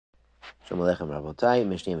Shalom Aleichem Rabotai.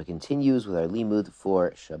 Mishnah continues with our limud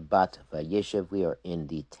for Shabbat Vayeshev. We are in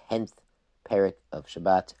the 10th parak of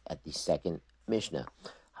Shabbat at the second Mishnah.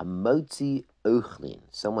 Hamotzi Ochlin.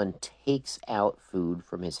 Someone takes out food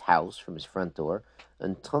from his house, from his front door,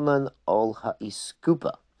 Antonan Ol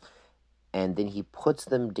Ha'iskupa, and then he puts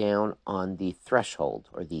them down on the threshold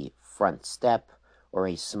or the front step or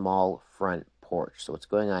a small front porch. So what's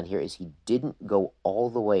going on here is he didn't go all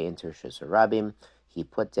the way into Rosh Hashanah. He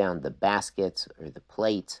put down the basket or the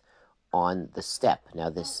plate on the step. Now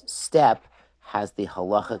this step has the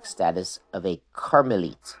halachic status of a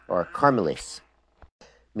carmelite or a carmelis,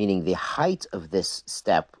 meaning the height of this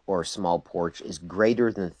step or small porch is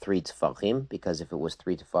greater than 3 tefachim, because if it was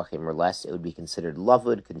 3 tefachim or less, it would be considered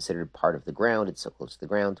lavud, considered part of the ground. It's so close to the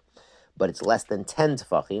ground. But it's less than 10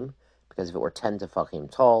 tefachim, because if it were 10 tefachim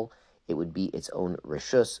tall, it would be its own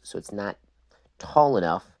rishus. So it's not tall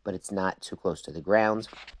enough, but it's not too close to the ground.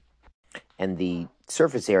 And the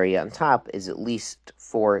surface area on top is at least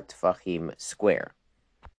 4 tefachim square.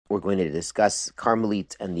 We're going to discuss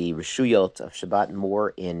Carmelit and the Rishuyot of Shabbat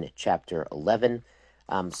more in chapter 11.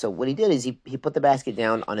 So what he did is he put the basket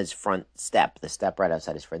down on his front step, the step right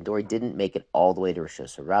outside his front door. He didn't make it all the way to Rosh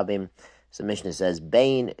Hashanah. So Mishnah says,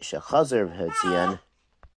 Bain shechazer v'hotzian,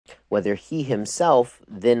 whether he himself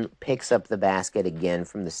then picks up the basket again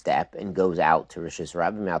from the step and goes out to Rosh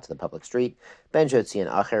Hashanah, out to the public street, ben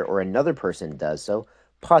shotzian acher, or another person does so,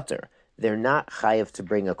 pater. They're not chayav to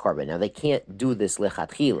bring a carbon. Now, they can't do this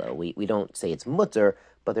lechatchila. We don't say it's mutter,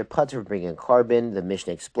 but they're pater for bringing a carbon. The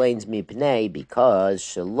Mishnah explains mipnei, because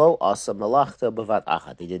shelo asa malachta b'vat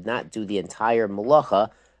achat. They did not do the entire malacha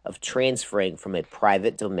of transferring from a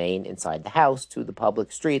private domain inside the house to the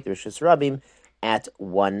public street, the Rosh Hashanah, at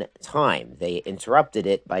one time. They interrupted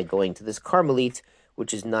it by going to this carmelite,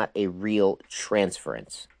 which is not a real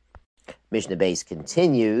transference. Mishnah Beis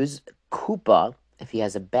continues, kupa, if he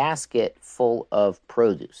has a basket full of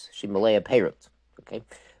produce, shimalea peirut, okay,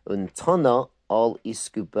 untana al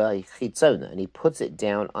iskupa chitzona, and he puts it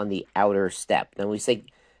down on the outer step. Now, when we say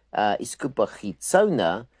iskupa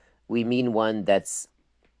chitzona, we mean one that's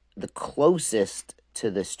the closest to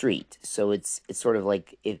the street. So it's sort of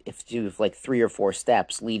like if you have like 3 or 4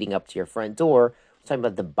 steps leading up to your front door, we're talking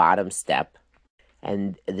about the bottom step.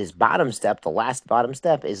 And this bottom step, the last bottom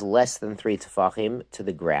step, is less than 3 tefachim to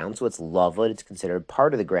the ground. So it's lavud. It's considered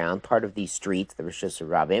part of the ground, part of the street, the Rosh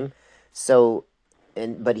Hashanah. So,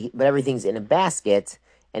 but everything's in a basket,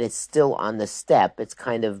 and it's still on the step. It's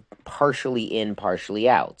kind of partially in, partially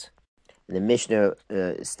out. And the Mishnah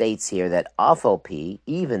states here that afal pi,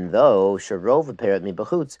 even though sharov v'perot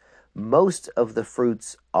mibachutz, most of the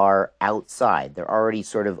fruits are outside. They're already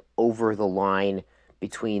sort of over the line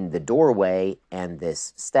between the doorway and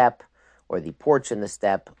this step, or the porch and the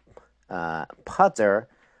step. Pater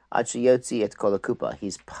achiyotzi et kolakupa.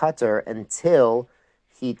 He's pater until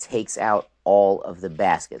he takes out all of the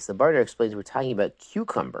baskets. The Barner explains we're talking about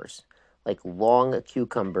cucumbers, like long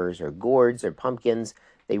cucumbers or gourds or pumpkins.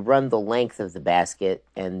 They run the length of the basket,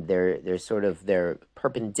 and they're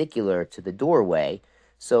perpendicular to the doorway.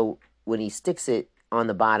 So when he sticks it on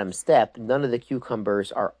the bottom step, none of the cucumbers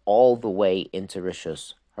are all the way into Rosh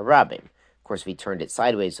Hashanah. Of course, if he turned it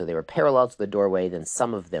sideways so they were parallel to the doorway, then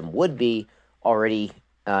some of them would be already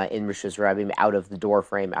in Rosh Hashanah, out of the door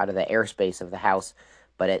frame, out of the airspace of the house.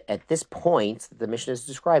 But at this point, the Mishnah is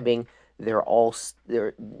describing,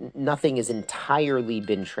 nothing has entirely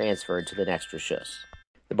been transferred to the next Rishus.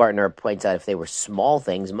 The Bartner points out if they were small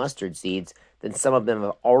things, mustard seeds, then some of them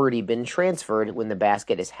have already been transferred when the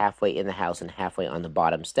basket is halfway in the house and halfway on the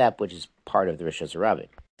bottom step, which is part of the Rosh Hashanah.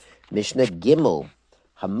 Mishnah Gimel,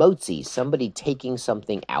 Hamotzi, somebody taking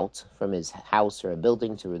something out from his house or a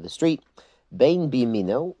building to the street, Bein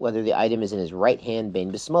bimino, whether the item is in his right hand,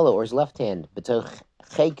 Bein bismolo, or his left hand, Betoch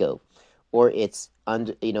cheko, or it's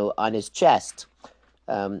on his chest,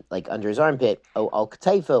 like under his armpit, al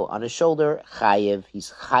k'taifo, on his shoulder, chayev,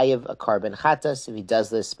 he's chayev a carbon chatas if he does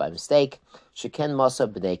this by mistake. Sheken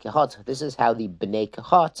masa b'nei kehat. This is how the b'nei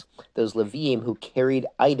kehat, those Leviim who carried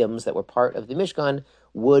items that were part of the Mishkan,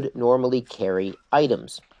 would normally carry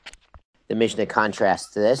items. The Mishnah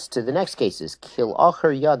contrasts this to the next cases. Kil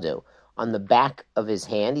acher yado, on the back of his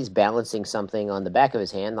hand, he's balancing something on the back of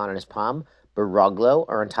his hand, not on his palm. Beraglo,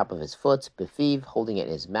 or on top of his foot. Befiv, holding it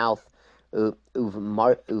in his mouth. Uv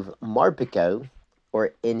marpiko,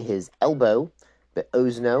 or in his elbow.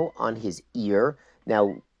 Be'ozno, on his ear.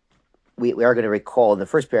 Now, we are going to recall in the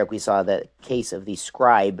first parak we saw the case of the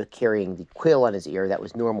scribe carrying the quill on his ear. That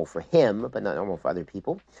was normal for him, but not normal for other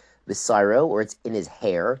people. Besairo, or it's in his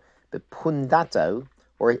hair. Bepundato,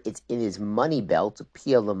 or it's in his money belt.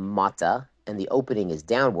 Pia lamata, and the opening is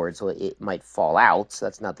downward, so it might fall out. So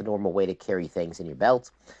that's not the normal way to carry things in your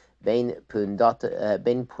belt. Ben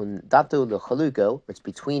pundato lechaluko, it's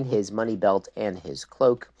between his money belt and his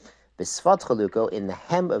cloak. Besvat chaluko, in the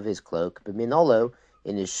hem of his cloak. Beminolo,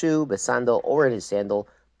 in his shoe, besandal, or in his sandal,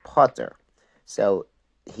 potter. So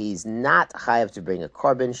he's not chayav to bring a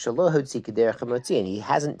carbon, and he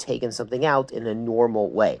hasn't taken something out in a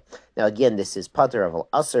normal way. Now again, this is potter of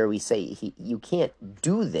al-asr. We say you can't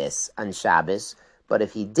do this on Shabbos, but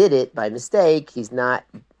if he did it by mistake, he's not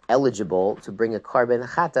eligible to bring a carbon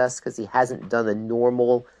chatas because he hasn't done a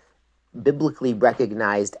normal, biblically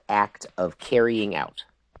recognized act of carrying out.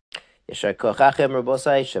 Yeshar kochachem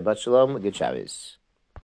rabosai, Shabbat shalom, good Shabbos.